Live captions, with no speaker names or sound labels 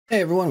Hey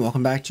everyone,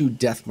 welcome back to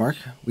Deathmark.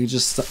 We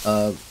just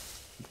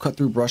cut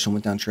through brush and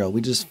went down trail. We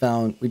just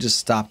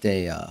stopped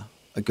a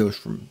ghost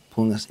from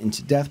pulling us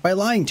into death by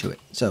lying to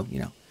it. So, you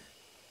know,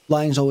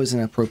 lying is always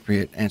an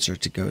appropriate answer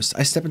to ghosts.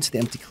 I step into the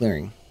empty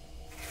clearing.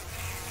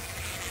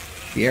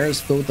 The air is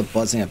filled with the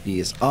buzzing of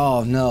bees.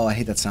 Oh no, I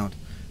hate that sound.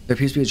 There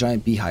appears to be a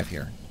giant beehive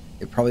here.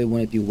 It probably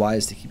wouldn't be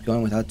wise to keep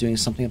going without doing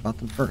something about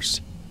them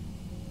first.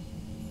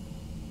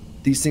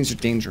 These things are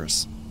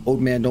dangerous.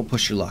 Old man, don't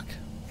push your luck.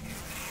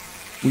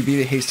 We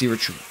beat a hasty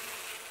retreat.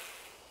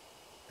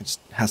 I just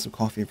had some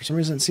coffee. For some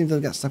reason, it seemed to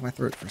have got stuck in my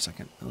throat for a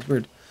second. That was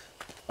weird.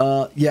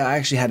 Yeah, I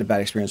actually had a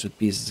bad experience with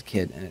bees as a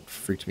kid, and it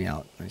freaked me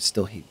out. I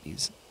still hate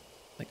bees,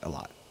 like, a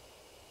lot.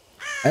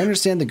 I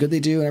understand the good they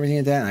do and everything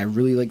like that,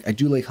 and I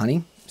do like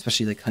honey,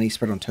 especially like honey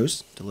spread on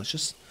toast.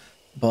 Delicious.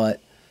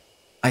 But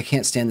I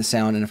can't stand the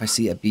sound, and if I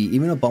see a bee,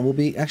 even a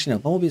bumblebee, actually no,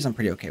 bumblebees I'm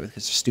pretty okay with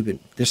because they're stupid.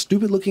 They're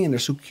stupid looking and they're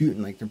so cute,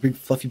 and like they're big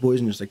fluffy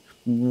boys and just like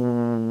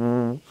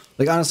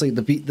honestly,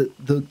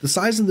 the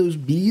size of those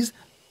bees,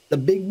 the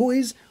big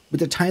boys with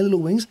their tiny little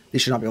wings, they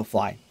should not be able to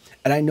fly.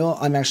 And I know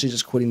I'm actually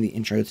just quoting the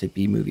intro to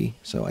Bee Movie,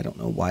 so I don't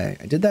know why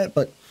I did that,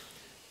 but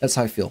that's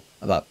how I feel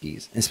about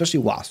bees, and especially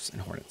wasps and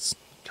hornets.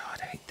 God,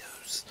 I hate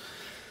those.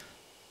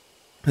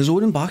 There's a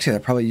wooden box here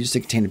that probably used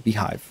to contain a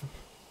beehive.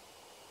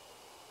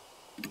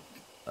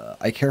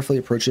 I carefully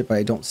approach it, but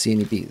I don't see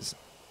any bees.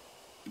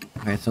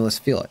 Okay, so let's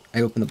feel it.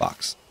 I open the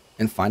box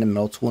and find a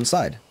metal tool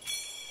inside.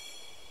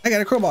 I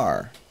got a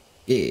crowbar.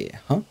 Yeah,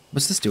 huh?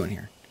 What's this doing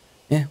here?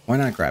 Yeah, why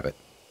not grab it?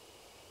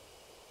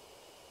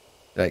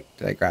 Did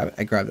I grab it?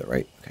 I grabbed it,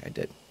 right? Okay, I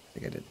did. I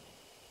think I did.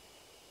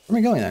 Where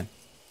am I going then?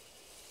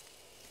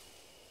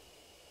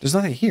 There's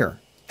nothing here.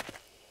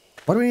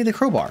 Why do we need the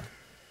crowbar?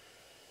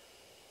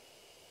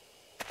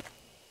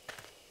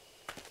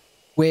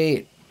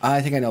 Wait,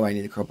 I think I know why I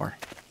need the crowbar.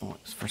 Oh,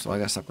 first of all, I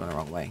gotta stop going the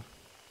wrong way.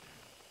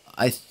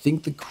 I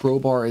think the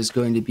crowbar is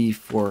going to be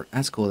for...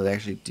 That's cool that they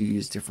actually do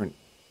use different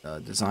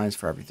designs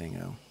for everything, you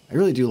know. I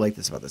really do like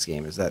this about this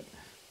game, is that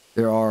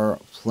there are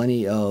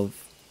plenty of...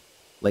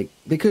 Like,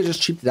 they could have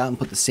just cheaped it out and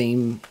put the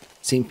same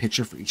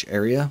picture for each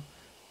area,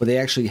 but they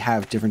actually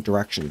have different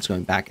directions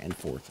going back and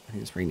forth. I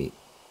think it's pretty neat.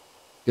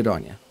 Good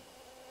on you.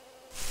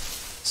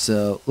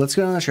 So, let's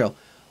go down the trail.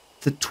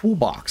 The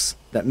toolbox,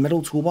 that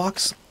metal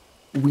toolbox,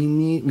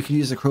 we could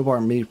use the crowbar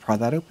and maybe pry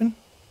that open.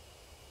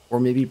 Or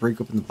maybe break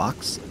open the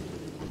box.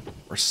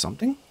 Or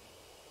something.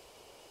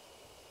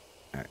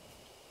 Alright.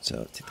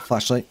 So, take the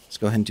flashlight. Let's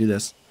go ahead and do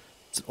this.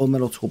 It's an old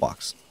metal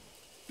toolbox.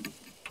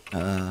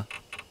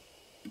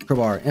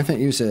 Crowbar. Infinite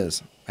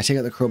uses. I take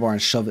out the crowbar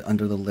and shove it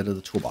under the lid of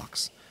the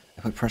toolbox.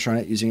 I put pressure on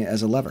it using it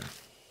as a lever.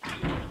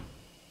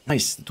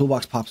 Nice. The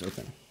toolbox pops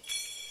open.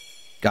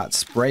 Got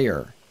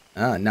sprayer.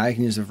 Now I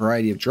can use a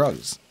variety of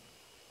drugs.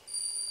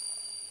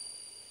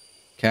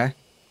 Okay.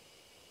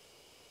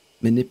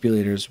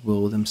 Manipulators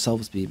will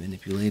themselves be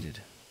manipulated.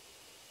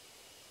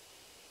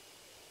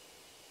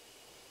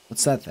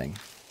 What's that thing?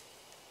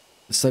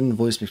 The sudden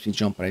voice makes me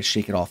jump, but I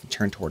shake it off and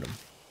turn toward him.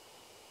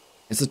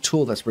 It's a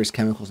tool that sprays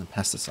chemicals and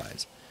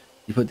pesticides.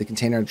 You put the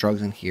container of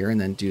drugs in here and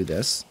then do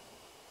this.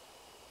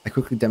 I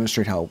quickly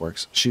demonstrate how it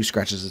works. Shu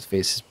scratches his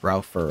face, his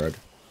brow furrowed.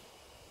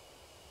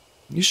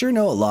 You sure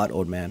know a lot,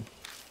 old man.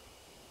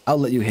 I'll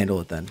let you handle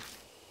it then.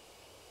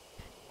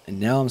 And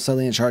now I'm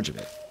suddenly in charge of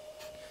it.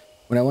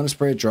 When I want to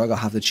spray a drug, I'll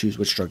have to choose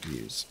which drug to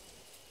use.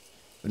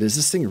 But is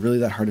this thing really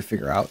that hard to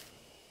figure out?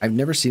 I've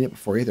never seen it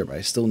before either, but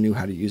I still knew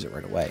how to use it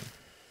right away.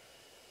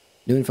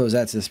 New info is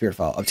added to the spirit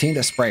file. Obtained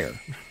a sprayer.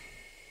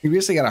 You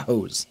basically got a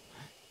hose.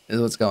 Is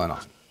what's going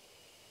on.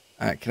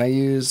 Alright, can I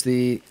use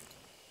the...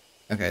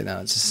 Okay, no,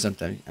 it's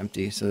just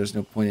empty, so there's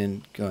no point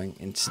in going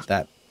into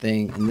that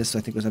thing. And this,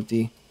 I think, was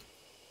empty.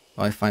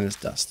 All I find is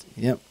dust.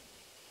 Yep.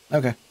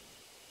 Okay.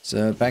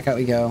 So back out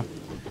we go.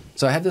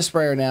 So I have the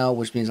sprayer now,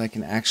 which means I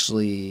can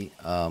actually...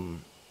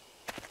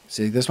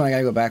 see, this one I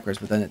gotta go backwards,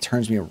 but then it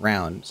turns me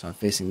around, so I'm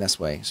facing this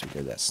way, so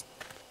we go this.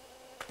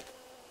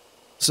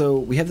 So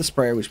we have the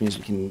sprayer, which means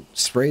we can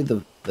spray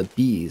the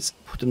bees,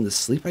 put them to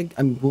sleep.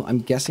 I'm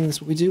guessing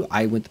that's what we do.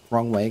 I went the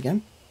wrong way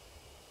again.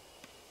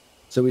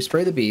 So we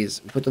spray the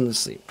bees, we put them to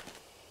sleep.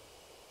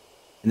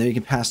 And then we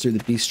can pass through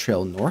the beast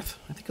trail north,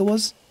 I think it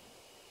was.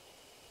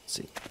 Let's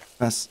see.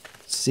 Pass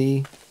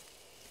C.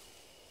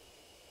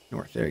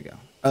 North, there you go.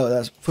 Oh,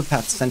 that's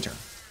footpath center.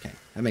 Okay,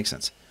 that makes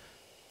sense.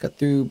 Cut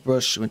through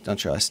bush, went down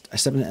trail. I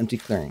stepped in an empty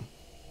clearing.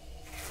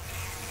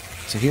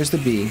 So here's the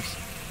bees.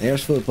 The air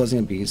is full of buzzing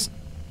of bees.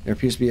 There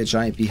appears to be a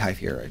giant beehive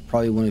here. It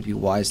probably wouldn't be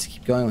wise to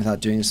keep going without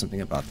doing something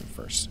about them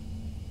first.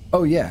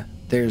 Oh yeah,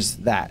 there's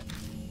that.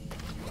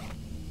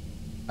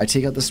 I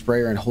take out the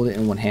sprayer and hold it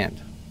in one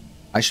hand.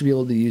 I should be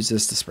able to use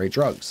this to spray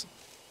drugs.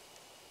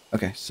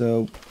 Okay,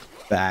 so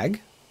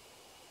bag.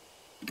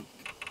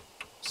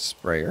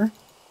 Sprayer.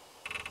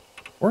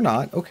 Or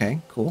not. Okay,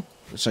 cool.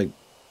 It's like,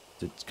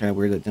 it's kind of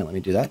weird that it didn't let me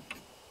do that.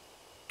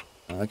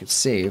 I could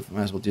save.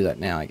 Might as well do that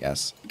now, I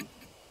guess.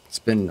 It's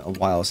been a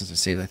while since I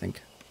saved, I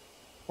think.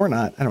 Or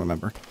not. I don't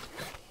remember.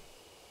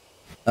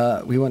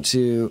 We want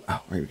to...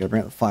 Oh, wait, we gotta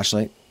bring out the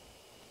flashlight.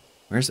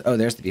 Where's... Oh,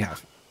 there's the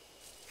beehive.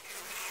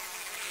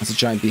 It's a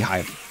giant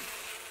beehive.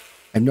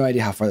 I have no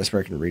idea how far the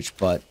sprayer can reach,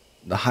 but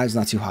the hive's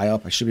not too high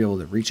up. I should be able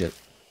to reach it.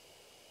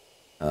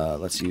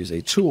 Let's use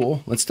a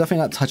tool. Let's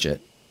definitely not touch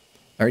it.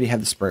 I already have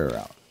the sprayer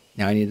out.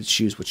 Now I need to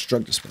choose which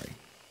drug to spray.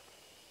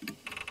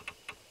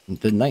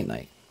 The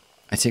night-night.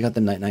 I take out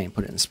the night-night and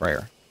put it in the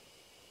sprayer.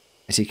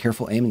 I take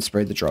careful aim and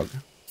spray the drug.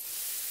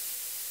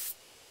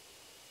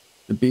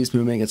 The bee's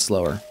movement gets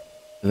slower.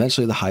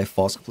 Eventually the hive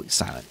falls completely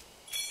silent.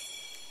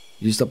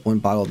 Used up one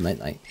bottle of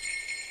night-night.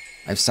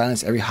 I've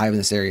silenced every hive in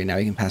this area. Now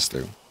you can pass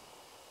through.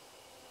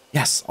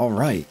 Yes,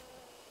 alright.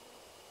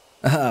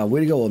 Way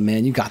to go, old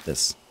man. You got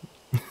this.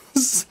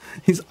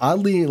 He's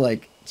oddly,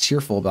 like,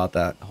 cheerful about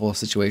that whole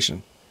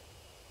situation.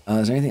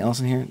 Is there anything else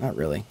in here? Not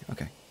really.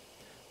 Okay.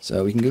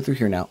 So we can go through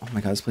here now. Oh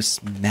my god, this place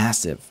is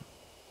massive.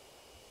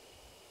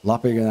 A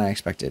lot bigger than I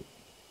expected.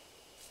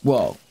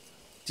 Whoa.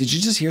 Did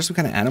you just hear some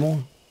kind of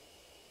animal?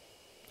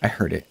 I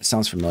heard it. It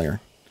sounds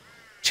familiar.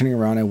 Turning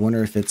around, I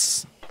wonder if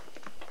it's...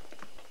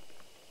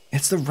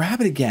 It's the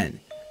rabbit again.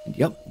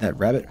 Yep, that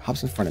rabbit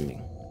hops in front of me.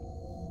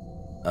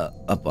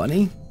 A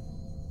bunny?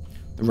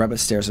 The rabbit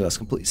stares at us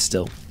completely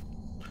still.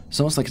 It's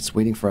almost like it's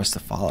waiting for us to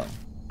follow.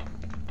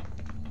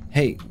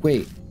 Hey,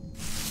 wait.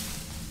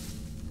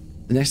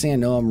 The next thing I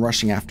know, I'm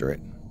rushing after it.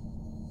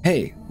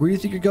 Hey, where do you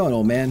think you're going,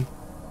 old man?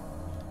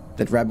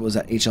 That rabbit was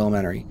at H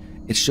Elementary.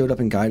 It showed up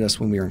and guided us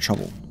when we were in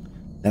trouble.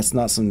 That's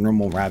not some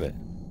normal rabbit.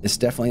 It's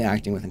definitely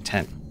acting with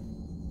intent.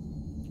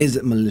 Is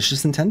it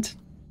malicious intent?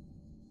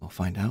 We'll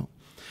find out.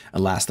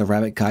 Alas, the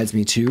rabbit guides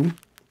me to...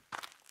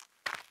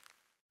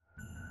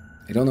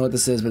 I don't know what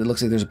this is, but it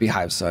looks like there's a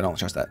beehive, so I don't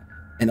trust that.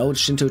 An old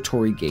Shinto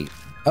torii gate.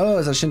 Oh,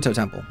 it's a Shinto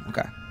temple.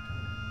 Okay.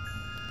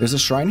 There's a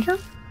shrine here?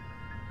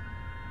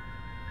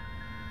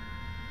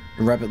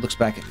 The rabbit looks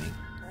back at me.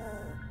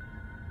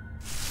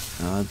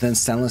 Then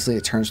soundlessly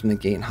it turns from the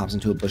gate and hops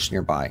into a bush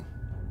nearby.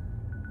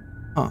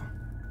 Huh.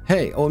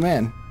 Hey, old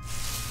man.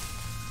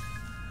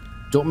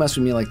 Don't mess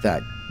with me like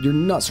that. You're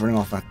nuts running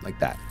off like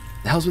that.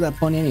 The hell's with that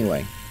bunny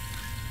anyway?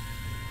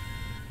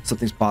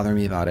 Something's bothering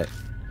me about it.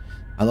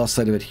 I lost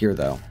sight of it here,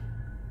 though.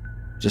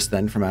 Just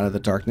then, from out of the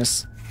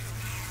darkness...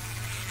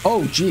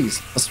 Oh,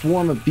 jeez! A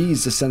swarm of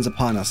bees descends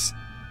upon us.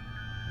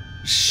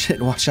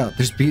 Shit, watch out.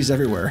 There's bees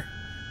everywhere.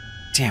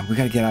 Damn, we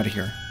gotta get out of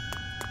here.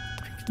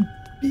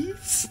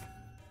 Bees?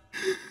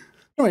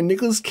 Alright,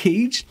 Nicolas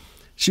Cage?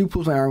 Shu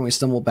pulls my arm and we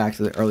stumble back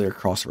to the earlier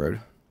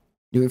crossroad.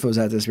 New info is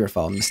at this spirit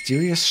file.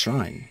 Mysterious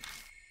shrine.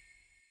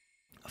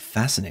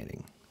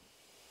 Fascinating.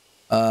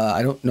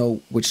 I don't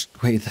know which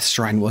way the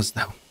shrine was,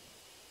 though.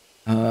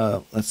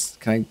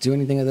 Can I do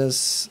anything of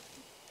this?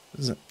 What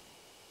is it?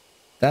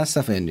 That's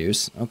definitely a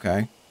noose.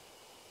 Okay.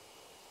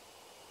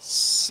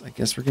 So I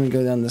guess we're gonna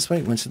go down this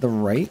way. Went to the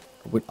right.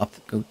 Or went up.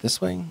 Go this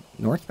way.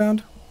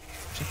 Northbound.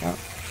 Check out.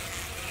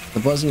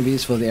 The buzzing of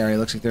bees fill the area.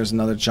 Looks like there's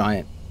another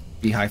giant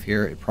beehive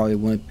here. It probably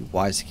wouldn't be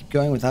wise to keep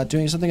going without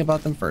doing something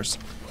about them first.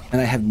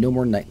 And I have no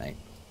more night-night.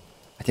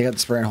 I take out the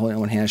sprayer and hold it in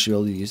one hand. I should be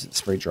able to use it to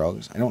spray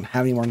drugs. I don't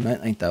have any more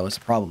night-night though. It's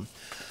a problem.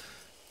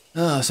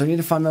 So I need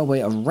to find my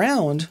way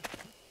around,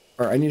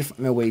 or I need to find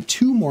my way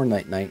to more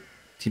night-night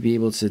to be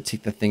able to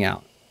take the thing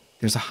out.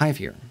 There's a hive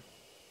here.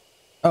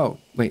 Oh,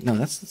 wait, no,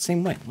 that's the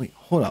same way. Wait,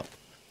 hold up.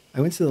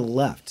 I went to the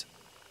left,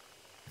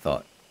 I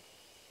thought.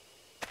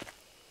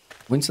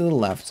 Went to the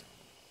left,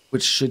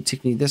 which should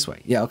take me this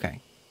way. Yeah, okay.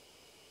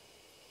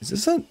 Is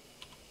this a...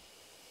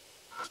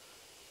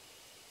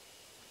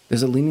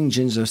 There's a leaning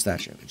Jinzo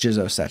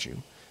statue.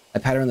 I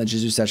pat around the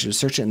Jizu statue to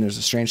search it, and there's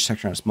a strange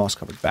texture on its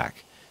moss-covered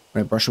back.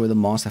 When I brush away the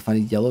moss, I find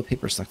a yellow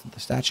paper stuck to the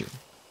statue.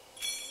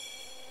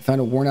 I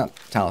found a worn-out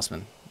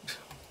talisman.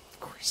 Of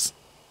course.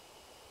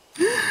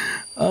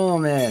 Oh,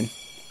 man.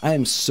 I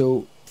am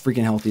so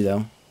freaking healthy,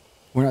 though.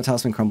 Worn-out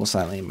talisman crumbles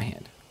silently in my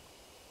hand.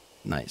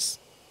 Nice.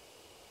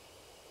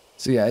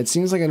 So, yeah, it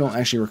seems like I don't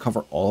actually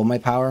recover all of my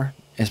power,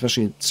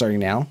 especially starting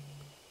now.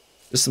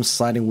 There's some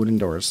sliding wooden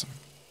doors.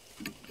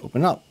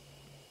 Open up.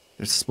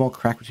 There's a small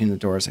crack between the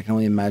doors. I can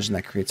only imagine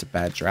that creates a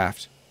bad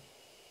draft.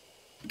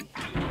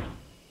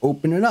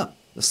 Open it up.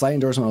 The sliding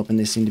doors won't open.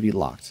 They seem to be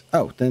locked.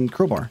 Oh, then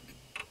crowbar.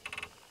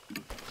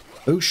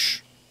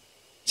 Oosh.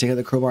 Take out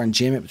the crowbar and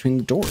jam it between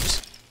the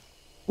doors.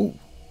 Ooh.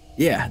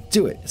 Yeah,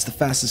 do it. It's the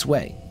fastest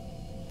way.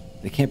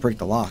 They can't break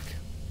the lock.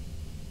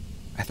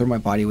 I throw my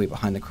body weight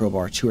behind the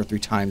crowbar 2 or 3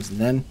 times and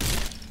then...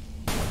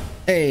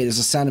 Hey, there's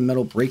a sound of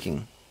metal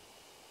breaking.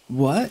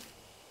 What?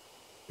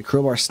 The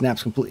crowbar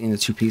snaps completely into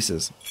 2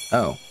 pieces.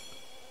 Oh.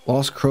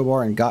 Lost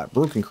crowbar and got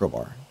broken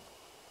crowbar.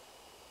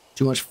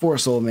 Too much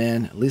force, old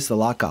man. At least the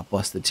lock got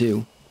busted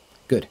too.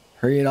 Good.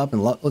 Hurry it up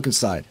and look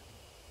inside.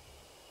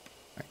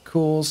 Alright,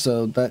 cool.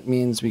 So that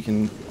means we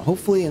can...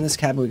 Hopefully in this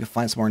cabin we can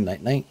find some more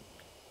night-night.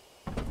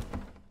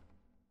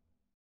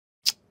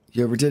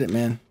 You overdid it,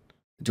 man.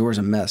 The door's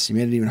a mess. You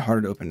made it even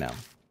harder to open now.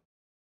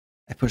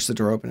 I push the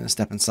door open and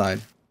step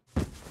inside.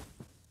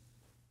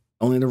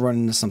 Only to run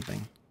into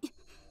something.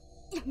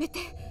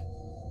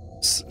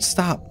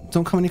 Stop.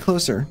 Don't come any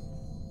closer.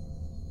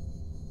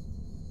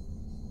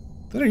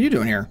 What are you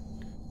doing here?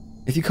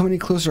 If you come any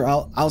closer,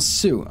 I'll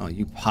sue. Oh,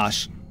 you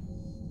posh.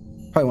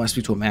 Probably want to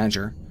speak to a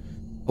manager.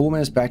 A woman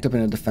is backed up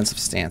in a defensive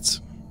stance.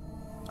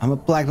 I'm a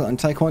black belt in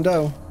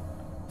Taekwondo.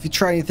 If you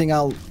try anything,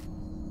 I'll...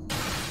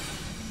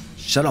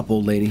 Shut up,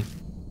 old lady.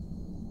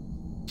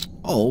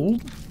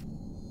 Old?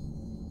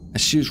 As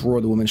shoes roar,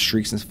 the woman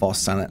shrieks and falls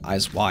silent,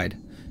 eyes wide.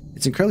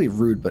 It's incredibly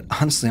rude, but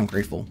honestly, I'm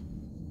grateful.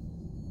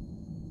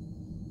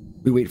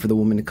 We wait for the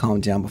woman to calm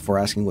down before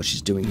asking what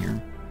she's doing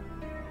here.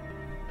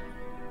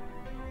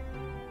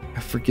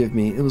 Forgive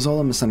me, it was all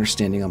a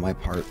misunderstanding on my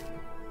part.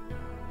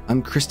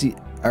 I'm Christy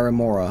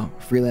Aramora,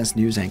 freelance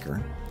news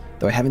anchor,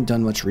 though I haven't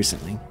done much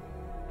recently.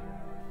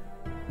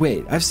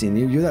 Wait, I've seen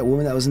you. You're that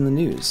woman that was in the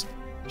news.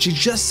 She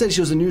just said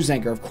she was a news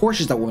anchor. Of course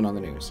she's that woman on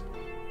the news.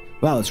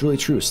 Wow, that's really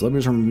true.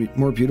 Celebrities are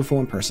more beautiful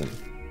in person.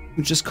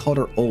 You just called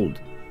her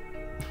old.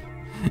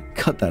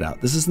 Cut that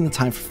out. This isn't the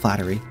time for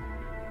flattery.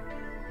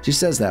 She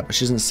says that, but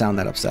she doesn't sound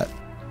that upset.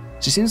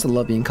 She seems to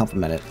love being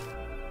complimented.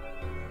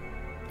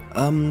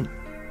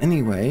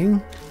 Anyway,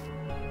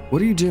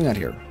 what are you doing out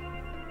here?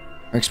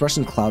 Her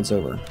expression clouds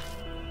over.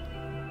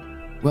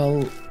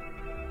 Well,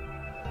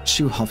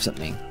 she huffs at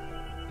me.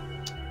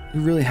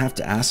 You really have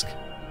to ask.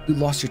 You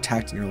lost your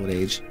tact in your old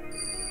age.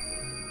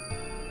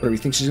 What, do you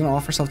think she's gonna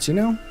offer herself too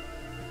now?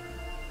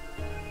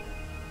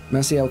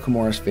 Masiel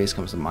Kimura's face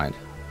comes to mind.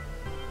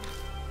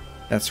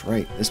 That's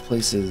right, this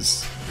place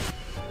is...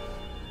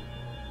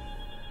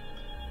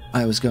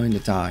 I was going to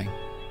die.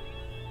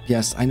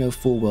 Yes, I know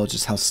full well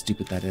just how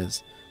stupid that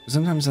is. But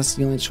sometimes that's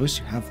the only choice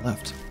you have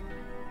left.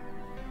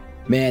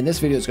 Man, this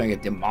video is going to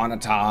get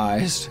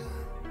demonetized.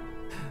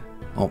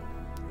 Well,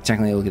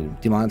 technically it'll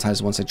get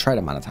demonetized once I try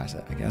to monetize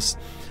it, I guess.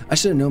 I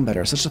should have known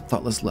better. Such a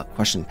thoughtless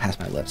question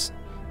passed my lips.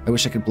 I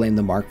wish I could blame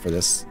the mark for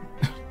this.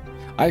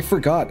 I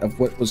forgot of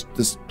what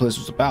this place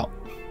was about.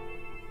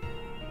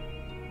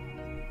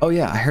 Oh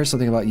yeah, I heard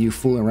something about you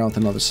fooling around with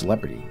another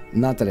celebrity.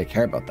 Not that I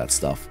care about that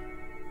stuff.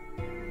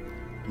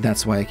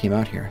 That's why I came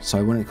out here, so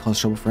I wouldn't cause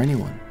trouble for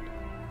anyone.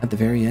 At the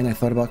very end, I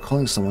thought about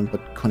calling someone,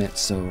 but couldn't,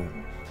 so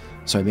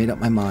I made up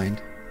my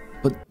mind.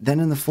 But then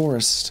in the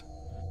forest...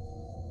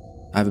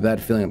 I have a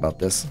bad feeling about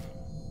this.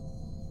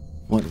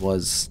 What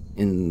was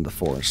in the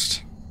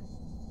forest?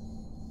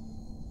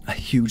 A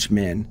huge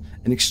man.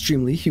 An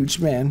extremely huge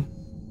man.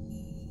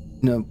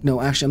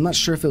 No, actually, I'm not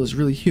sure if it was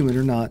really human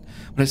or not,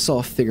 but I saw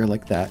a figure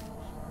like that.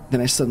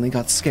 Then I suddenly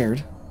got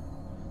scared.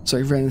 So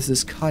I ran into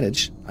this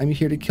cottage. I'm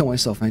here to kill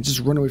myself, and I just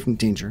run away from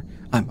danger.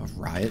 I'm a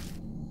riot.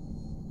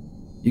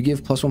 You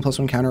give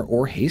 +1/+1 counter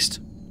or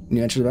haste when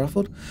you enter the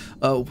battlefield?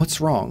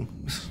 What's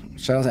wrong?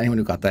 Shout out to anyone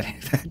who got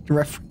that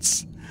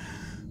reference.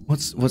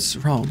 What's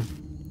wrong?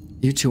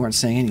 You two aren't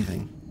saying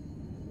anything.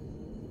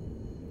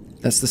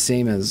 That's the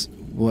same as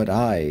what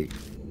I...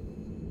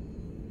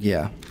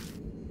 Yeah.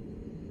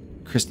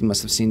 Christy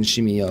must have seen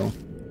shimi-o,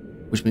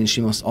 which means she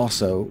must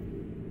also...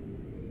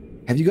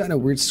 Have you gotten a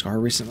weird scar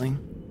recently?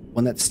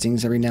 One that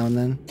stings every now and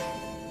then?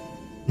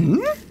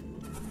 Hmm?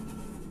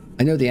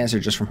 I know the answer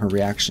just from her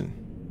reaction.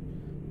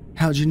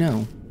 How'd you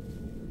know?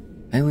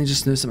 I only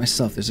just noticed it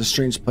myself. There's a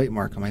strange bite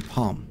mark on my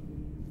palm.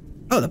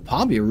 Oh, the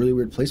palm would be a really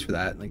weird place for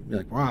that. Like, you're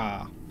like,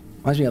 wow.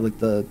 Reminds me of like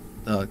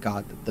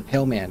the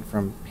pale man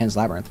from Pan's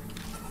Labyrinth.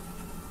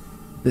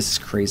 This is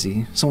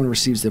crazy. Someone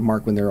receives the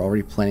mark when they're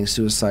already planning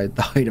suicide.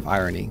 The height of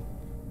irony.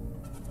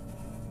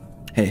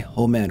 Hey,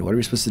 old man, what are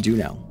we supposed to do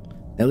now?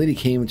 That lady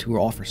came to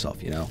off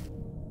herself, you know.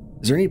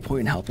 Is there any point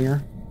in helping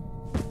her?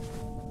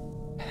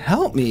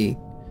 Help me?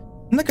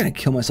 I'm not gonna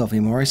kill myself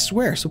anymore, I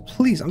swear. So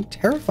please, I'm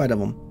terrified of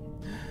him.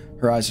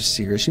 Her eyes are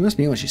serious. She must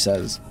mean what she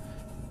says.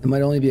 It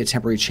might only be a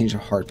temporary change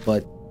of heart,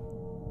 but...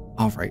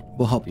 Alright,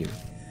 we'll help you.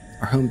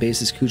 Our home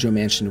base is Cujo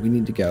Mansion. We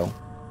need to go.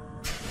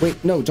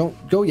 Wait, no, don't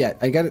go yet.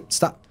 I gotta...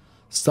 Stop.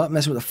 Stop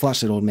messing with the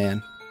flashlight, old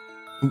man.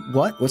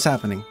 What? What's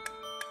happening?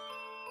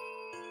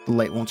 The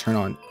light won't turn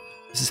on.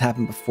 This has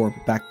happened before,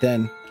 but back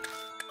then...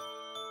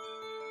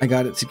 I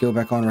got it to go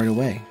back on right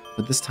away.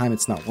 But this time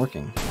it's not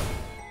working.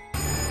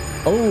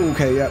 Oh,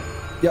 okay, yep.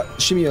 Yep,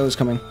 shimi-o is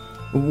coming.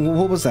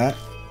 What was that?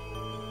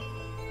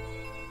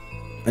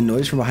 A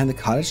noise from behind the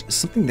cottage? Is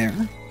something there?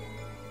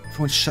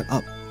 Everyone shut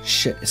up.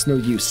 Shit, it's no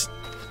use.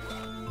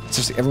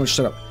 Seriously, everyone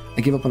shut up.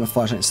 I give up on the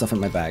flashlight and stuff in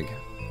my bag.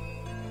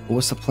 Well,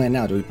 what's the plan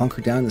now? Do we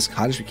bunker down in this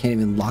cottage we can't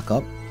even lock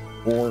up?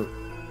 Or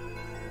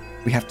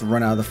we have to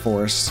run out of the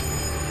forest?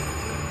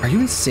 Are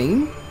you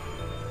insane?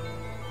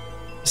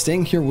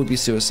 Staying here would be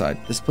suicide.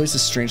 This place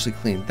is strangely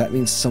clean. That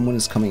means someone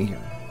is coming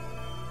here.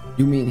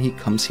 You mean he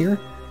comes here?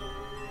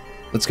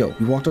 Let's go.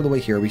 We walked all the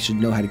way here. We should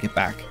know how to get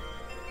back.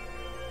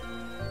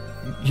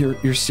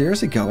 You're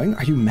seriously going?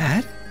 Are you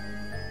mad?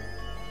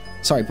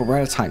 Sorry, but we're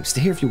out of time. Stay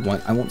here if you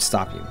want. I won't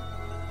stop you.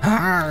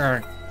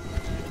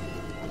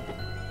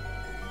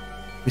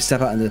 We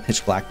step out into the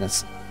pitch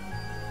blackness.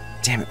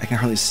 Damn it, I can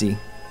hardly see.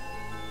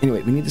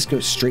 Anyway, we need to go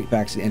straight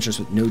back to the entrance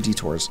with no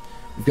detours.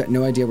 We've got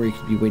no idea where you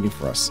could be waiting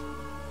for us.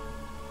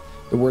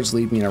 The words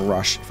leave me in a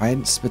rush. If I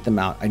hadn't spit them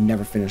out, I'd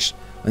never finish.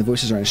 My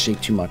voices are going to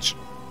shake too much.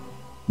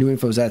 New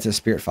info is added to the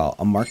spirit file.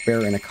 A mark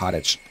bearer in a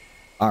cottage.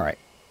 Alright,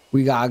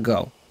 we gotta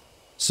go.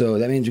 So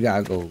that means we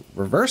gotta go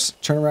reverse,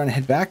 turn around and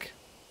head back.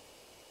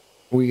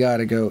 We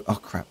gotta go... Oh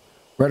crap.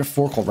 We're at a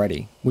fork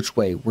already. Which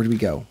way? Where do we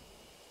go?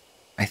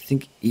 I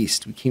think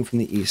east. We came from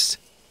the east.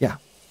 Yeah.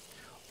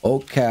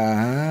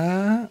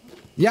 Okay.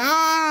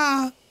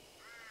 Yeah!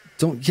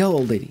 Don't yell,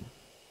 old lady.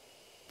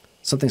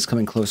 Something's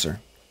coming closer.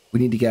 We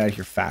need to get out of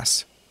here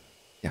fast.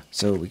 Yeah,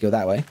 so we go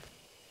that way.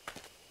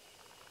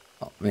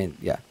 Oh, I mean,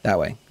 yeah, that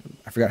way.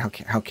 I forgot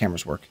how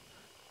cameras work.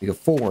 We go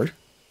forward.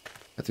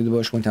 Got through the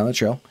bush, went down the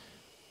trail.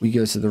 We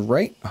go to the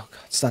right. Oh, God,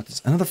 stop this.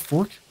 Another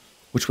fork?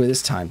 Which way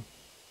this time?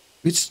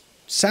 It's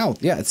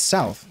south. Yeah, it's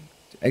south.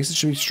 The exit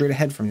should be straight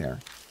ahead from there.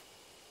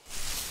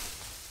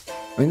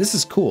 I mean, this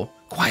is cool.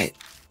 Quiet.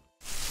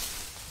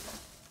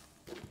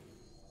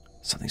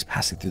 Something's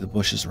passing through the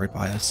bushes right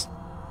by us.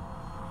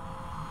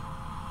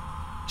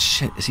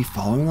 Shit, is he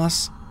following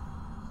us?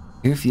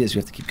 Even if he is, we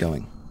have to keep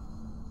going.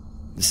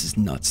 This is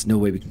nuts. No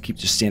way we can keep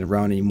just standing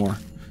around anymore.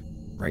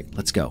 Right,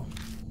 let's go.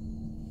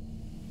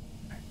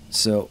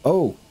 So,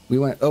 oh, we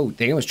went, oh,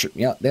 they almost tripped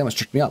me up. They almost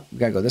tricked me up. We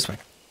gotta go this way.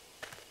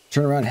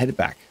 Turn around and head it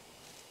back.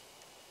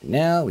 And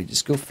now we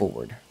just go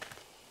forward.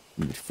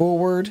 Move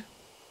forward.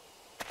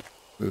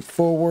 Move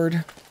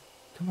forward.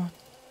 Come on.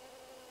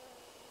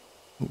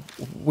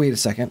 Wait a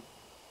second.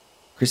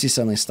 Chrissy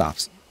suddenly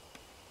stops.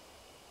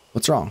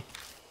 What's wrong?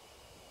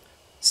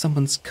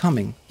 Someone's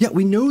coming. Yeah,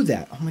 we know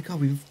that. Oh my God,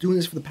 we've been doing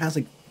this for the past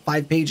like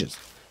 5 pages.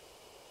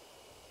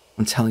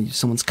 I'm telling you,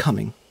 someone's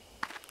coming.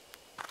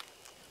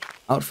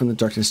 Out from the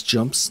darkness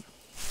jumps.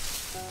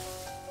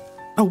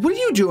 Oh, what are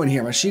you doing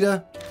here,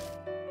 Mashita?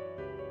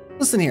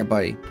 Listen here,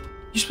 buddy.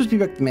 You're supposed to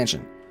be back at the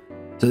mansion.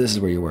 So this is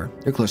where you were.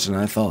 You're closer than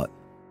I thought.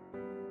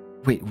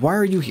 Wait, why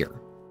are you here?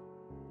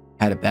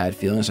 Had a bad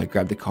feeling, so I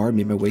grabbed the car and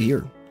made my way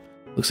here.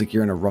 Looks like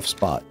you're in a rough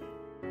spot.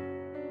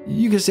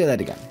 You can say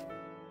that again.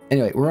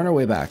 Anyway, we're on our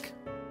way back.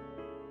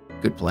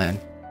 Good plan.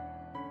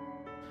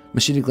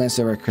 Mashita glanced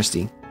over at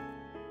Christy.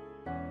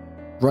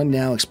 Run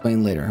now,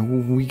 explain later.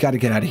 We gotta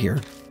get out of here.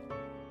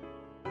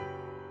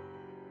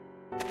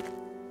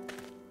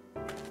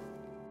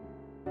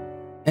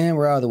 And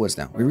we're out of the woods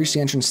now. We reached the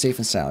entrance safe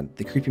and sound.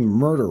 The creepy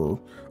murderer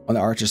on the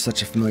arch is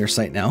such a familiar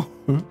sight now.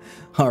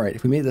 Alright,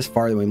 if we made it this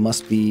far, then we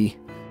must be...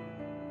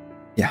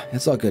 Yeah,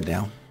 it's all good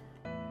now. ...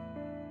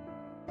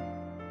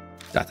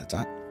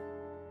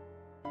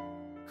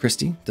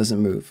 Christy doesn't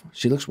move.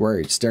 She looks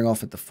worried, staring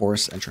off at the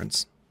forest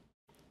entrance.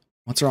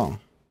 What's wrong?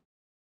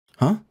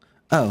 Huh?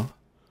 Oh.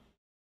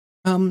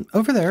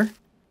 Over there.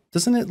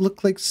 Doesn't it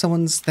look like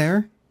someone's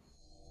there?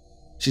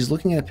 She's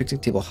looking at a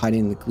picnic table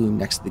hiding in the gloom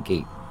next to the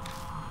gate.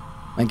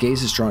 My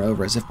gaze is drawn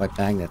over as if by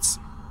magnets.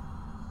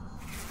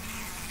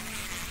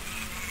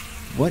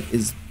 What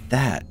is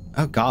that?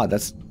 Oh God,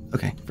 that's...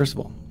 Okay, first of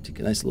all, take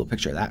a nice little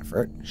picture of that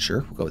for it.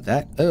 Sure, we'll go with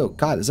that. Oh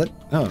God, is that...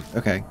 Oh,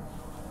 okay.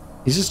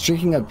 He's just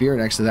drinking a beer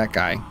next to that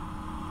guy.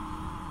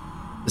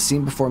 The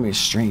scene before me is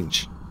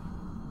strange.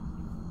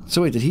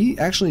 So wait, did he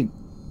actually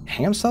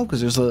hang himself?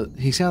 Because there's a...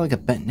 He's got like a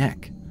bent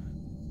neck.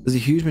 There's a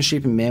huge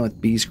misshapen man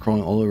with bees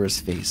crawling all over his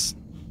face.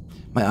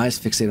 My eyes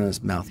fixate on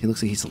his mouth. He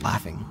looks like he's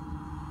laughing.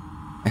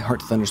 My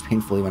heart thunders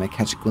painfully when I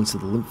catch a glimpse of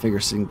the limp figure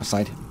sitting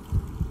beside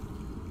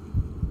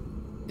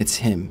him. It's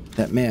him.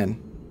 That man.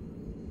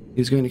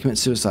 He was going to commit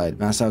suicide.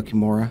 Masao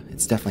Kimura.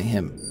 It's definitely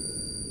him.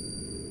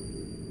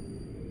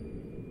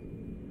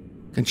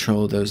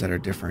 Control those that are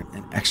different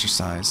and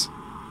exercise.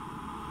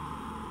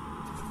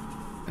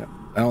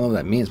 I don't know what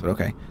that means, but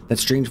okay. That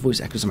strange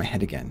voice echoes in my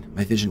head again.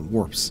 My vision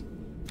warps.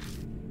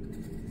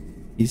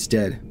 He's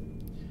dead.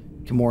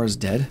 Kimura's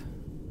dead?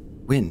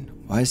 When?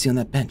 Why is he on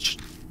that bench?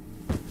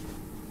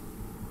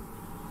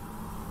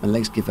 My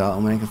legs give out,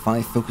 and when I can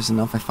finally focus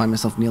enough, I find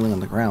myself kneeling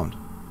on the ground.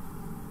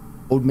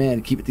 Old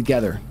man, keep it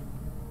together.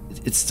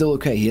 It's still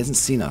okay. He hasn't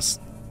seen us.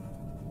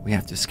 We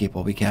have to escape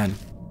while we can.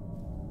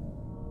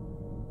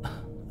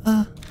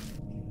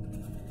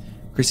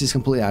 Chrissy's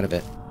completely out of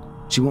it.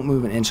 She won't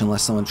move an inch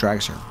unless someone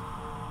drags her.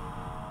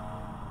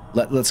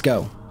 Let's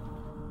go.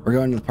 We're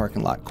going to the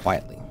parking lot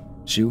quietly.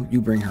 Shu,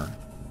 you bring her.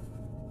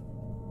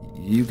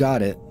 You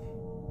got it. ...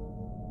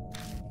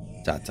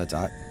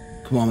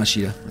 Come on,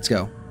 Mashita. Let's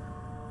go.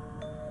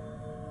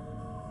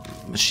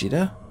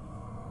 Mashita?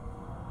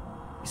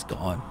 He's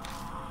gone.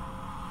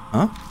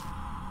 Huh?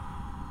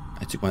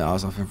 I took my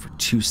eyes off him for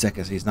 2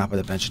 seconds. He's not by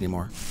the bench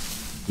anymore.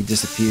 He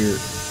disappeared.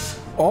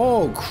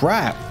 Oh,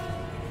 crap!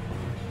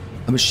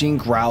 A machine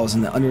growls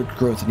and the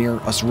undergrowth near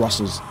us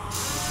rustles.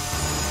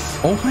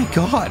 Oh my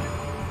God!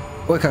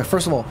 Okay,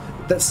 first of all,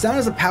 that sound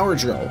is a power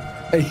drill.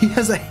 And he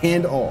has a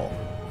hand awl,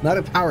 not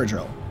a power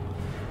drill.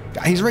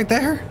 He's right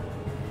there.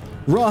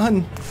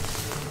 Run!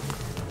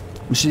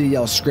 Mashita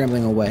yells,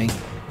 scrambling away.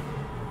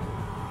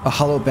 A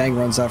hollow bang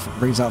rings out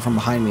from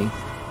behind me.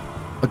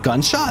 A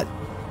gunshot?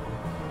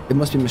 It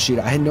must be Mashita.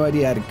 I had no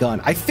idea he had a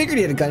gun. I figured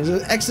he had a gun. He's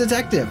an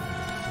ex-detective.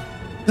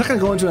 He's not gonna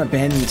go into an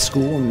abandoned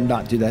school and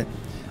not do that.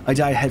 I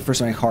died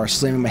headfirst in my car,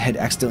 slamming my head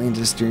accidentally into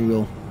the steering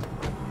wheel.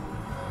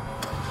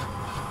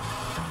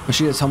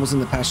 Mashita tumbles in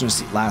the passenger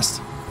seat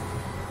last.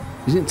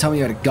 You didn't tell me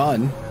you had a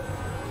gun.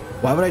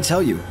 Why would I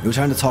tell you? No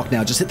time to talk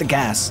now. Just hit the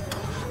gas.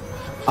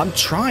 I'm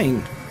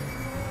trying.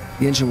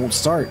 The engine won't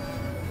start.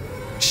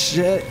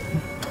 Shit.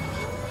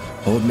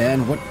 Old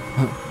man,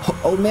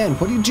 Oh man,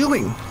 what are you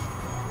doing?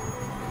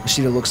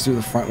 Machida looks through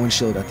the front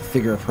windshield at the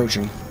figure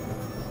approaching.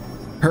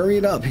 Hurry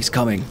it up, he's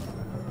coming.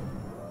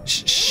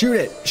 Shoot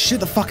it! Shoot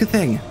the fucking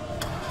thing!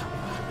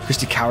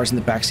 Christy cowers in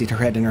the backseat, her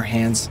head in her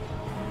hands.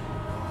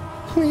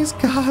 Please,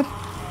 God.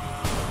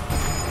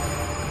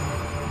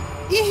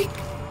 Eek!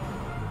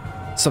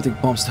 Something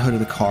bumps the hood of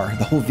the car.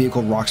 The whole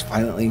vehicle rocks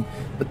violently,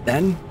 but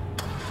then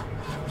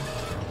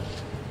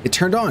it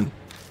turned on.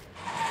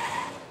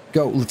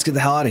 Go, let's get the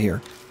hell out of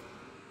here.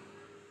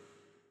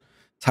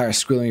 Tires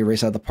squealing, you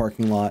race out of the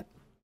parking lot.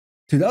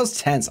 Dude, that was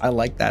tense. I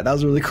like that. That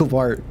was a really cool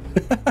part.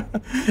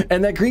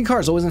 And that green car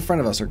is always in front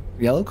of us. Or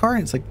yellow car?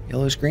 It's like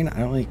yellowish green.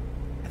 I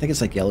think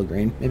it's like yellow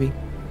green, maybe.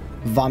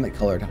 Vomit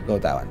colored. I'll go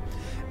with that one.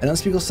 An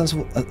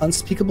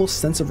unspeakable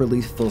sense of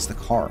relief fills the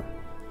car.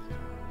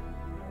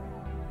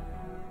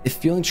 If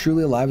feeling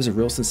truly alive is a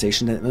real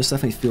sensation, then it most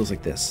definitely feels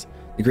like this.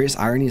 The greatest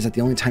irony is that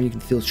the only time you can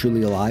feel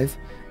truly alive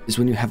is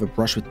when you have a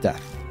brush with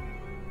death.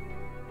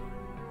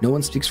 No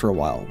one speaks for a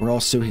while. We're all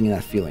soaking in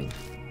that feeling.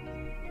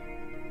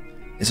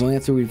 It's only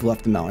after we've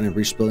left the mountain and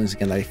reached buildings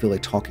again that I feel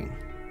like talking.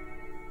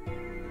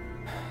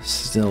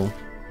 Still,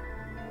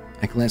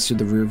 I glance through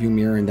the rearview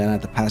mirror and then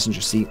at the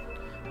passenger seat.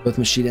 Both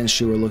Machida and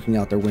Shu are looking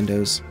out their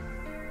windows.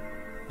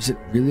 Was it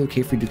really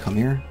okay for you to come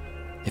here?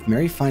 If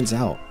Mary finds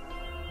out...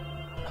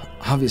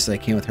 Obviously, I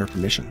came with her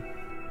permission.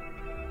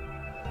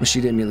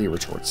 Machida immediately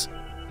retorts.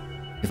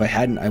 If I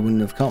hadn't, I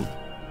wouldn't have come.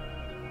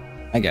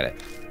 I get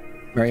it.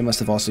 Mary must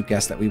have also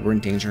guessed that we were in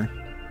danger.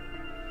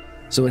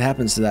 So what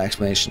happens to that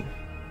explanation?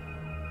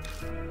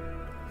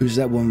 Who's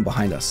that woman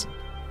behind us?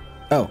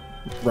 Oh,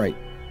 right.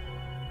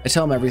 I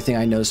tell him everything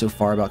I know so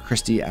far about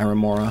Christy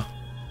Aramora.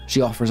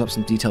 She offers up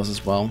some details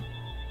as well.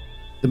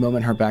 The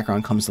moment her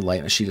background comes to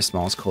light, Machida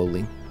smiles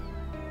coldly.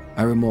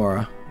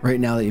 Aramora, right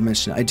now that you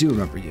mention it, I do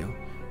remember you.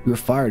 You were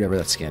fired over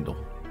that scandal.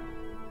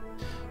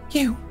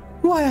 You?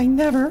 Why, I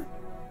never...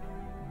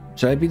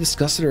 Should I be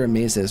disgusted or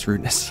amazed at his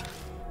rudeness?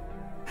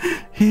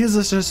 He is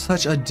just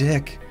such a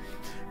dick.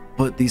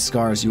 But these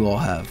scars you all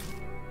have.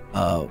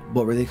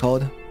 What were they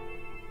called?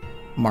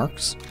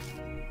 Marks?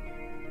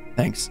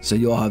 Thanks. So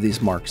you all have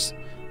these marks.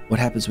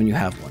 What happens when you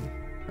have one?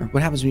 Or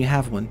what happens when you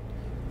have one?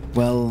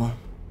 Well...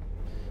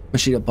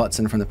 Machida butts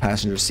in from the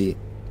passenger seat.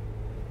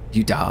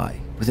 You die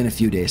within a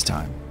few days'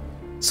 time.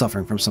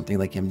 Suffering from something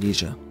like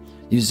amnesia.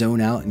 You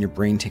zone out and your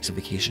brain takes a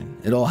vacation.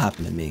 It all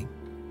happened to me.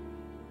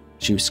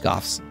 Shu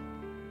scoffs.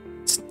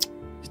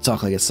 You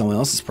talk like it's someone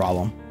else's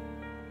problem.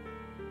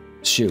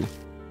 Shu.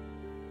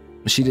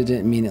 Machida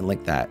didn't mean it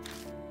like that.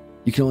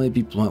 You can only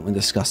be blunt when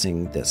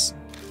discussing this.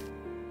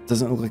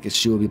 Doesn't look like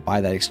Shu will be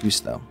by that excuse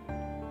though.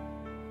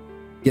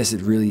 Yes,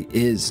 it really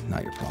is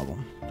not your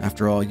problem.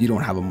 After all, you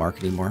don't have a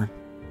mark anymore.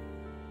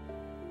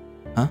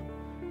 Huh?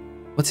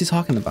 What's he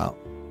talking about?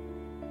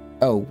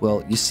 Oh,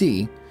 well, you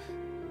see,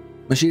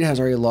 Machida has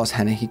already lost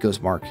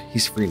Hanahiko's mark.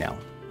 He's free now.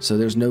 So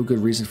there's no good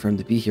reason for him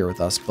to be here with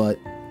us, but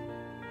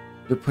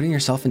you're putting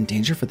yourself in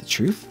danger for the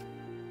truth?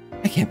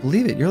 I can't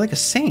believe it. You're like a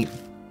saint.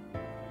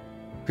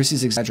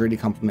 Chrissy's exaggerated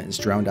compliment is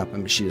drowned out by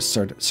Machida's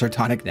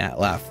sardonic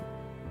laugh.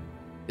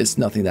 It's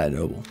nothing that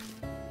noble.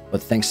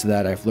 But thanks to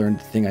that, I've learned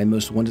the thing I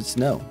most wanted to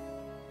know.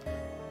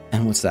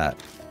 And what's that?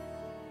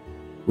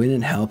 When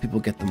and how people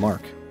get the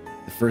mark.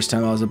 The first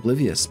time I was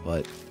oblivious,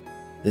 but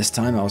this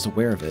time I was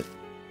aware of it.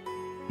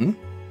 Hmm?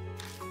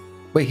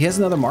 Wait, he has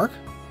another mark?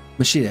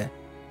 Machida,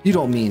 you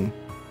don't mean...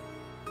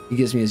 He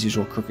gives me his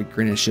usual crooked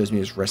grin and shows me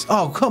his wrist.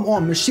 Oh, come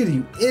on, Machida,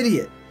 you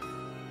idiot!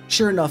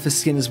 Sure enough, his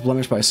skin is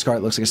blemished by a scar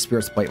that looks like a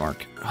spirit's bite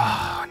mark.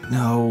 Oh,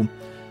 no.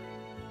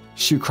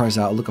 Shu cries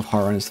out, a look of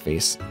horror on his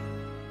face.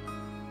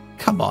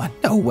 Come on,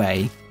 no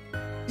way.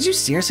 Did you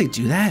seriously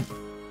do that?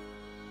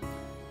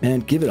 Man,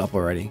 give it up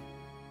already.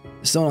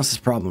 It's someone else's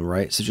problem,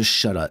 right? So just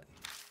shut up.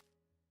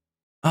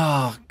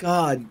 Oh,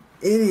 God,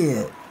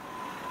 idiot.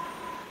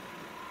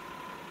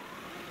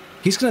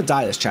 He's gonna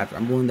die this chapter,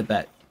 I'm willing to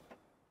bet.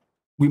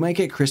 We might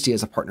get Christy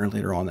as a partner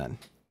later on then.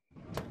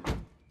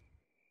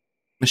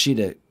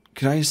 Machida,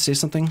 could I say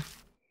something?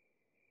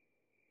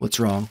 What's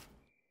wrong?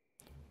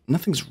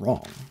 Nothing's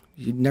wrong.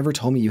 You never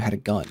told me you had a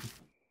gun.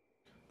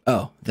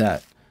 Oh,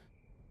 that.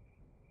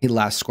 He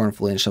laughs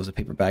scornfully and shoves a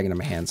paper bag into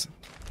my hands.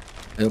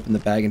 I open the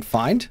bag and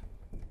find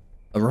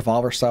a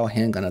revolver-style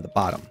handgun at the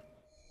bottom.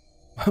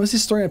 Why was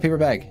this story in a paper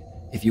bag?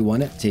 If you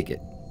want it, take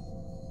it.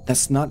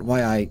 That's not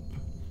why I...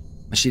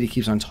 Machida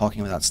keeps on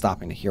talking without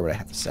stopping to hear what I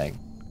have to say.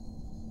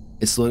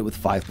 It's loaded with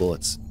 5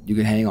 bullets. You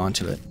can hang on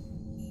to it.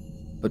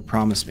 But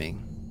promise me.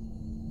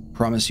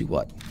 Promise you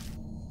what?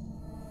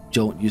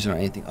 Don't use it on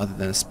anything other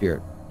than a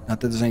spirit. Not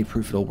that there's any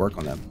proof it'll work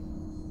on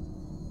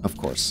them. Of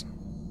course.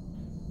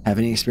 Have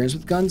any experience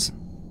with guns?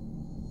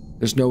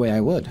 There's no way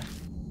I would.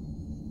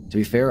 To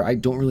be fair, I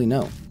don't really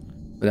know.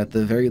 But at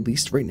the very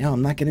least, right now,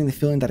 I'm not getting the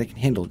feeling that I can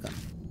handle a gun.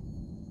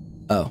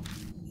 Oh.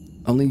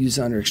 Only use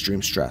it under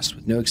extreme stress.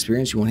 With no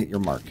experience, you won't hit your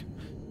mark.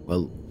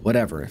 Well,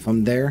 whatever. If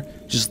I'm there,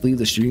 just leave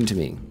the shooting to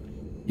me.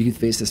 You can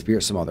face the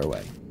spirit some other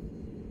way.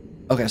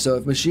 Okay, so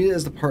if Machida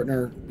is the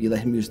partner, we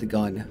let him use the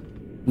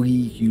gun. We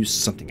use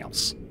something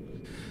else.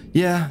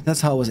 Yeah,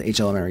 that's how it was at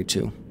HL Mary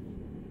too.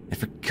 And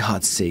for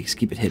God's sakes,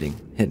 keep it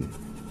hidden.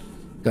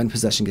 Gun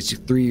possession gets you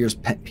 3 years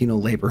penal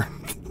labor.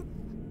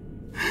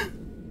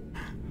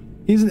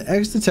 He's an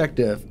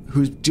ex-detective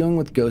who's dealing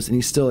with ghosts, and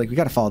he's still like, we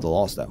gotta follow the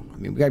laws, though. I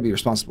mean, we gotta be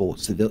responsible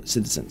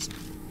citizens.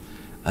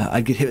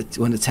 I'd get hit with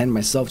 1 to 10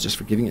 myself just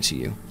for giving it to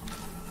you.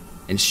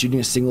 And shooting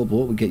a single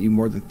bullet would get you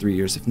more than 3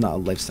 years, if not a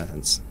life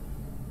sentence.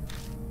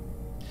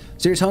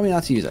 So you're telling me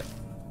not to use it?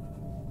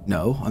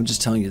 No, I'm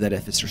just telling you that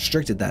if it's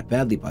restricted that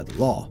badly by the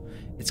law,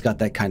 it's got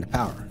that kind of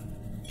power.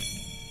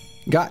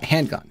 Got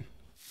handgun.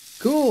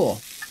 Cool.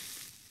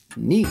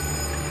 Neat.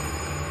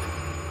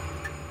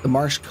 The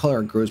marsh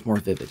color grows more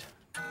vivid.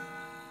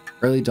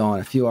 Early dawn,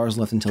 a few hours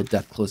left until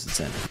death closes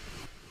in.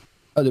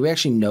 Oh, do we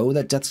actually know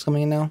that death's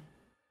coming in now?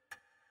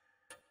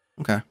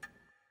 Okay.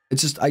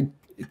 It's just, it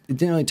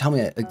didn't really tell me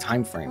a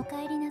time frame.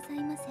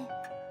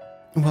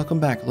 Welcome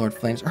back, Lord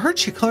Flames. Are her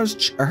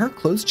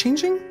clothes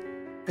changing?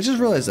 I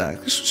just realized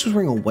that. She was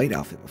wearing a white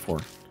outfit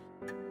before.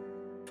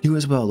 You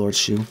as well, Lord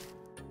Shu.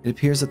 It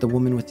appears that the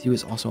woman with you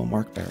is also a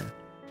mark bearer.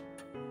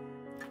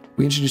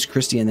 We introduce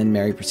Christy, and then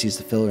Mary proceeds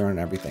to fill her on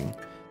everything.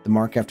 The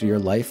mark after your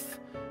life,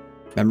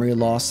 memory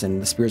loss,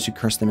 and the spirits who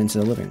cursed them into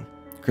the living.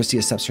 Christy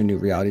accepts her new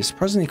reality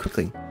surprisingly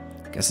quickly.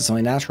 Guess it's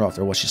only natural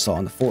after what she saw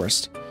in the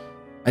forest.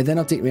 I then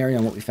update Mary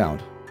on what we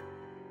found.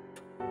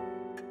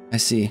 I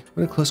see.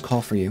 What a close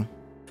call for you.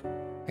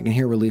 I can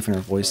hear relief in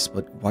her voice,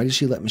 but why did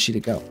she let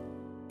Mashita go?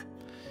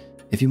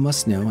 If you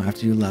must know,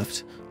 after you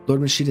left,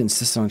 Lord Mashita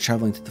insisted on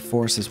traveling to the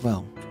forest as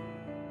well.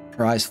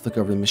 Her eyes flick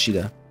over to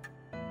Mashita.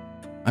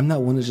 I'm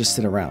not one to just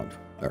sit around.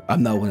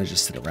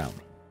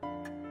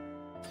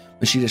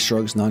 Mashita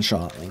shrugs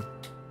nonchalantly.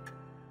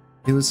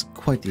 It was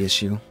quite the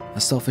issue.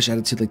 A selfish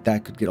attitude like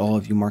that could get all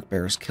of you mark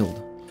bearers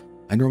killed.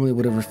 I normally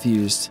would have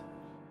refused.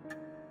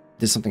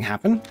 Did something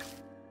happen?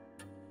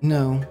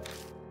 No.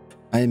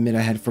 I admit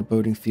I had a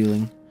foreboding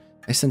feeling.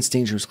 I sensed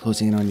danger was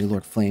closing in on you,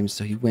 Lord Flames,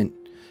 so he went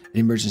an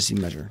emergency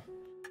measure.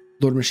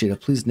 Lord Mashita,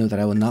 please know that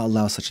I will not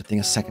allow such a thing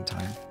a second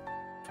time.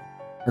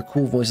 Her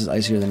cool voice is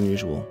icier than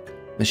usual.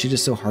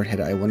 Mashita's so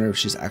hard-headed, I wonder if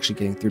she's actually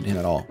getting through to him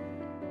at all.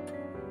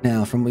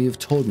 Now, from what you've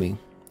told me,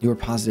 you were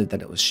positive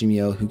that it was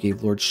Shimi-o who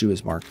gave Lord Shu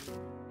his mark.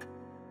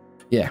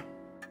 Yeah.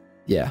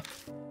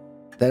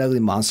 That ugly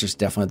monster's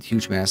definitely the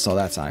huge man I saw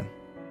that time.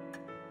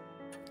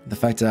 The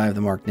fact that I have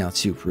the mark now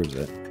too proves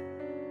it.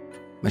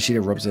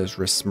 Mashita rubs at his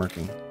wrist,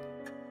 smirking.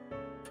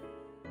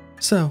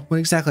 So, what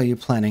exactly are you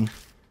planning?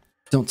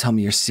 Don't tell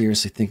me you're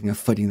seriously thinking of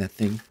fighting that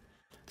thing.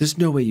 There's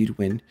no way you'd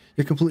win.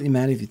 You're completely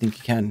mad if you think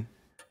you can.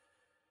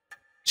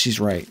 She's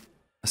right.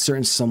 A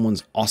certain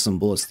someone's awesome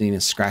bullets didn't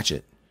even scratch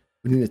it.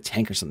 We need a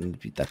tank or something to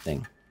beat that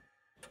thing. ...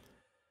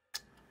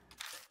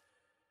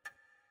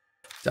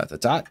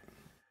 The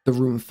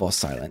room falls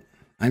silent.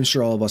 I'm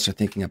sure all of us are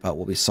thinking about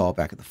what we saw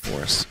back at the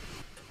forest.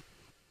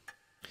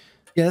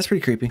 Yeah, that's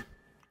pretty creepy.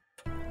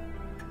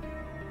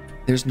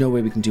 There's no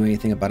way we can do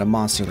anything about a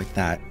monster like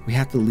that. We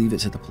have to leave it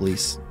to the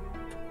police.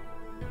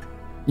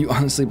 You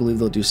honestly believe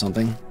they'll do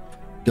something?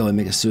 Go and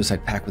make a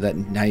suicide pact with that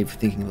naive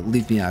thinking, but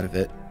leave me out of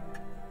it.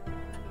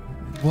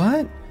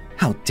 What?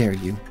 How dare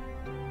you?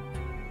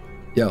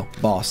 Yo,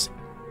 boss.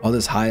 All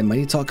this high and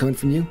mighty talk coming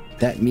from you?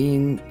 That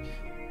mean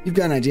you've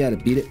got an idea how to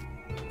beat it?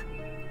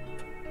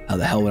 How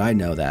the hell would I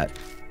know that?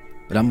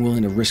 But I'm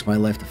willing to risk my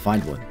life to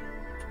find one.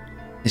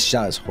 His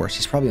shout is hoarse.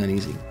 He's probably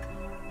uneasy.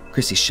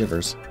 Chrissy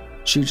shivers.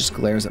 Shu just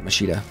glares at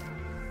Mashita.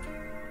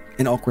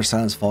 An awkward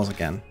silence falls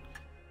again.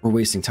 We're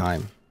wasting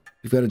time.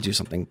 We've got to do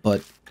something,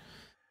 but...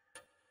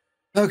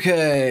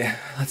 Okay,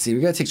 let's see.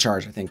 We gotta take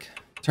charge, I think.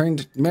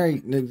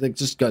 Mary, like,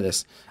 just go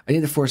this. I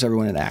need to force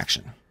everyone into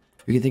action.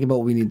 We can think about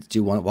what we need to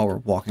do while we're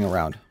walking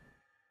around.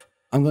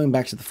 I'm going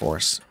back to the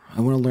forest.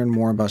 I want to learn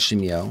more about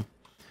Shimi-o.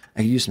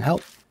 I could use some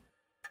help.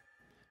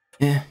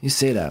 You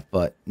say that,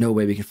 but no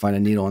way we can find a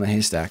needle in a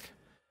haystack.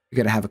 We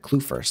gotta have a clue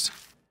first.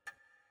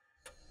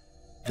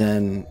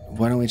 Then,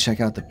 why don't we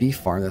check out the beef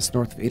farm that's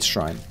north of 8th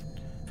Shrine?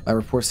 My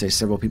reports say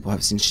several people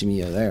have seen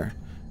Shimi-o there.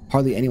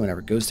 Hardly anyone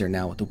ever goes there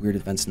now with the weird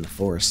events in the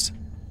forest.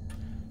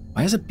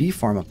 Why is a beef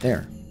farm up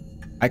there?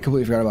 I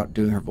completely forgot about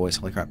doing her voice,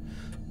 holy crap.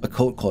 A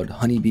cult called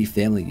Honey Bee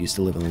Family used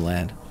to live in the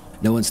land.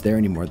 No one's there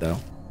anymore, though.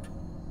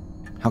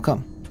 How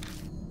come?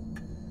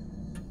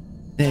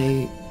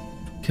 They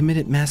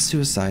committed mass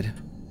suicide.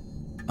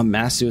 A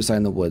mass suicide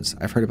in the woods.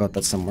 I've heard about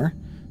that somewhere.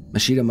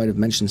 Mashita might have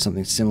mentioned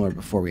something similar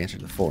before we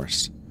entered the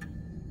forest.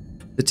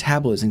 The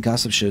tabloids and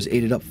gossip shows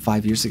ate it up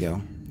 5 years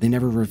ago. They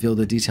never revealed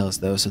the details,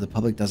 though, so the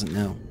public doesn't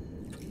know.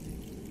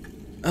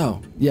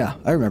 Oh, yeah,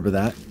 I remember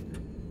that.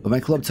 But my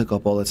club took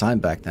up all the time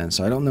back then,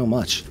 so I don't know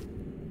much.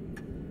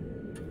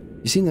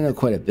 You seem to know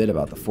quite a bit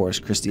about the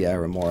forest, Christy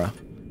Aramora.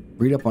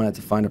 Read up on it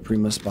to find a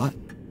primo spot.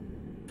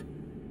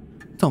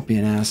 Don't be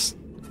an ass.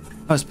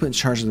 I was put in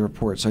charge of the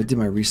report, so I did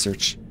my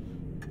research.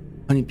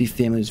 Honeybee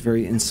family was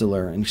very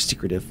insular and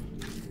secretive.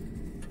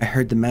 I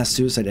heard the mass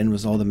suicide end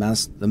was all the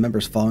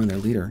members following their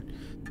leader.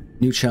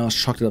 New channels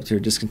chalked it up to their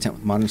discontent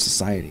with modern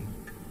society.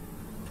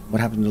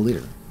 What happened to the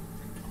leader?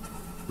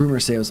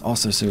 Rumors say it was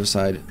also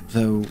suicide,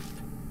 though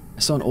I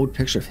saw an old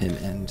picture of him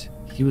and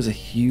he was a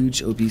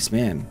huge obese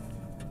man.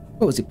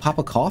 What was he,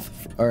 Papa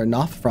Cough or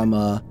Noth from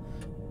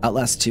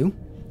Outlast 2?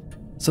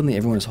 Suddenly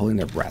everyone is holding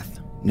their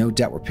breath. No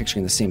doubt we're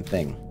picturing the same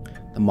thing.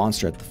 The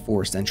monster at the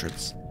forest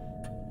entrance.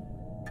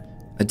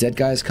 A dead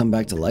guy has come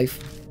back to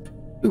life?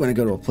 We want to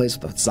go to a place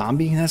with a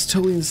zombie? That's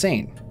totally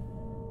insane.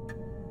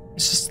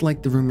 It's just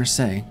like the rumors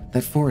say.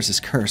 That forest is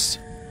cursed.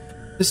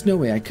 There's no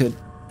way I could.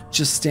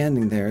 Just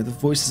standing there, the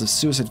voices of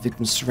suicide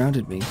victims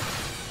surrounded me.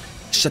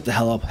 Shut the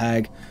hell up,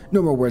 hag.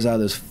 No more words out of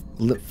those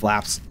lip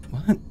flaps.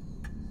 What?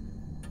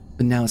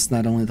 But now it's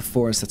not only the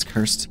forest that's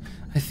cursed.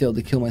 I failed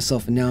to kill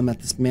myself and now I'm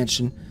at this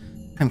mansion.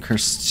 I'm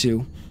cursed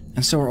too.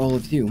 And so are all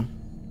of you.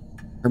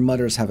 Her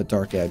mutters have a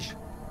dark edge.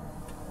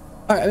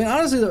 Alright, I mean,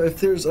 honestly though, if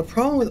there's a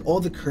problem with all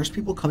the cursed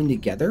people coming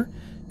together,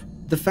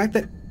 the fact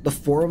that the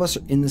 4 of us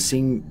are in the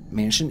same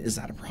mansion, is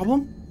that a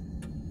problem?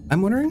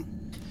 I'm wondering?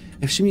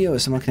 If Shimi-o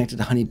is someone connected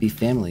to Honeybee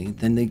family,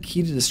 then the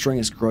key to destroying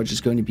his grudge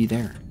is going to be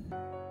there.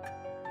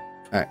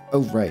 Alright,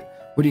 oh right.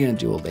 What are you gonna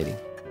do, old lady?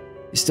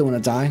 You still wanna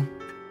die?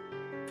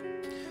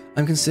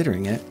 I'm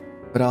considering it,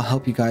 but I'll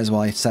help you guys while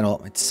I settle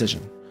up my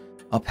decision.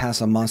 I'll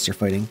pass on monster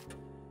fighting.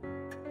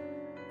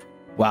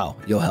 Wow,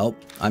 you'll help?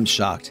 I'm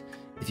shocked.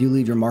 If you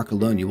leave your mark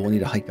alone, you won't need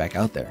to hike back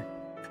out there.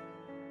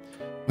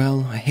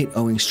 Well, I hate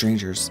owing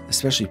strangers,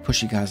 especially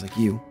pushy guys like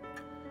you.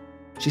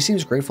 She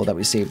seems grateful that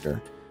we saved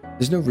her.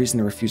 There's no reason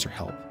to refuse her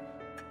help.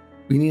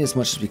 We need as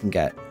much as we can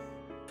get.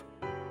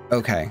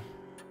 Okay.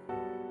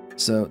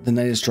 So, the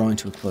night is drawing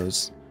to a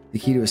close. The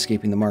key to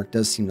escaping the mark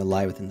does seem to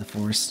lie within the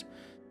forest.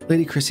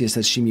 Lady Christia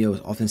says Shimi-o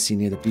is often seen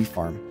near the bee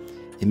farm.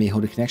 It may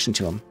hold a connection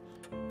to him.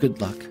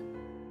 Good luck.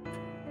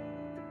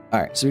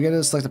 Alright, so we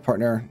gotta select a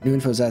partner. New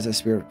info is as a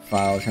spirit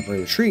file, temporary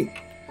retreat.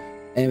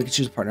 And we can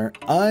choose a partner.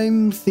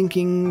 I'm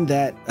thinking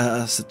that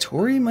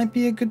Satori might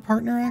be a good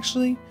partner,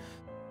 actually.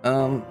 I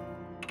don't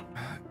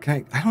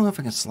know if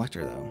I can select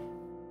her, though.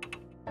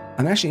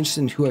 I'm actually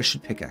interested in who I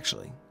should pick,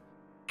 actually.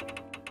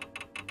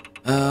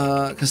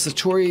 Because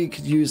Satori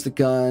could use the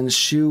gun.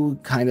 Shu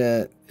kind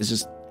of is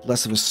just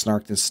less of a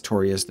snark than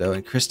Satori is, though.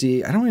 And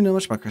Christy, I don't really know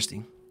much about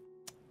Christy.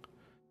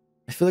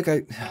 I feel like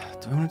do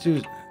I want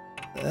to do...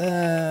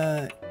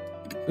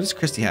 what does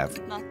Christy have?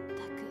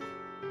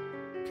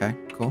 Okay,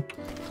 cool.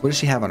 What does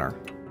she have on her?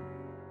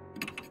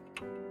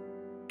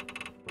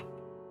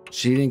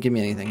 She didn't give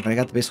me anything, but I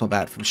got the baseball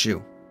bat from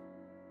Shu.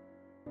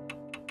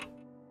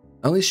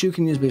 Only Shu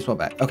can use baseball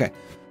bat. Okay,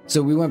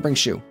 so we want to bring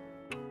Shu.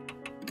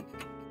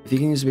 If he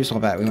can use the baseball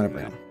bat, we want to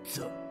bring him.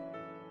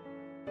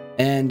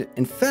 And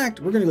in fact,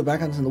 we're going to go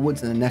back out into the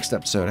woods in the next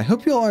episode. I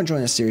hope you all are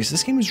enjoying this series.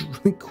 This game is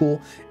really cool.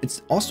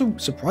 It's also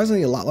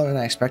surprisingly a lot longer than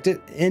I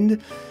expected. And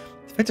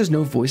the fact there's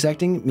no voice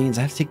acting means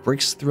I have to take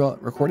breaks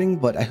throughout recording.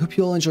 But I hope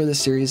you all enjoy this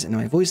series and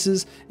my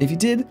voices. If you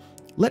did,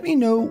 let me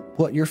know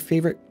what your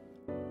favorite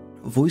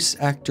voice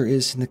actor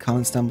is in the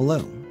comments down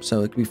below.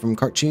 So it could be from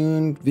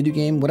cartoon, video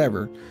game,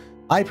 whatever.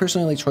 I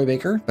personally like Troy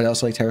Baker, but I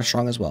also like Tara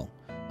Strong as well.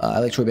 I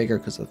like Troy Baker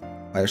because of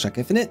Bioshock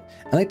Infinite.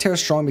 I like Tara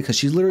Strong because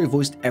she's literally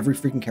voiced every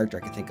freaking character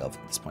I can think of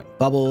at this point.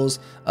 Bubbles,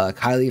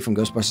 Kylie from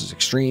Ghostbusters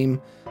Extreme.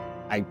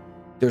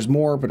 There's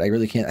more, but I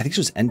really can't. I think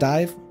she was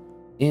Endive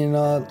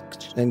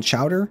in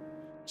Chowder.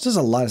 She does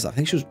a lot of stuff. I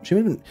think she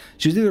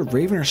was either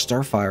Raven or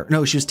Starfire.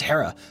 No, she was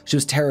Terra. She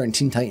was Terra in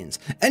Teen Titans.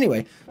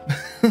 Anyway,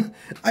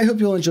 I hope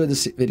you'll enjoy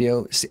this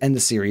video and the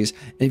series.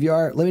 And if you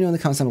are, let me know in the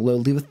comments down below.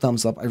 Leave a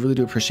thumbs up. I really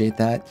do appreciate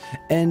that.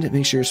 And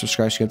make sure you're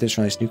subscribed to get updates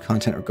for nice new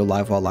content or go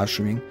live while live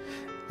streaming.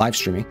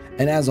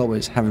 And as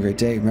always, have a great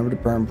day. Remember to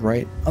burn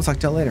bright. I'll talk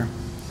to you later.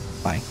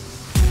 Bye.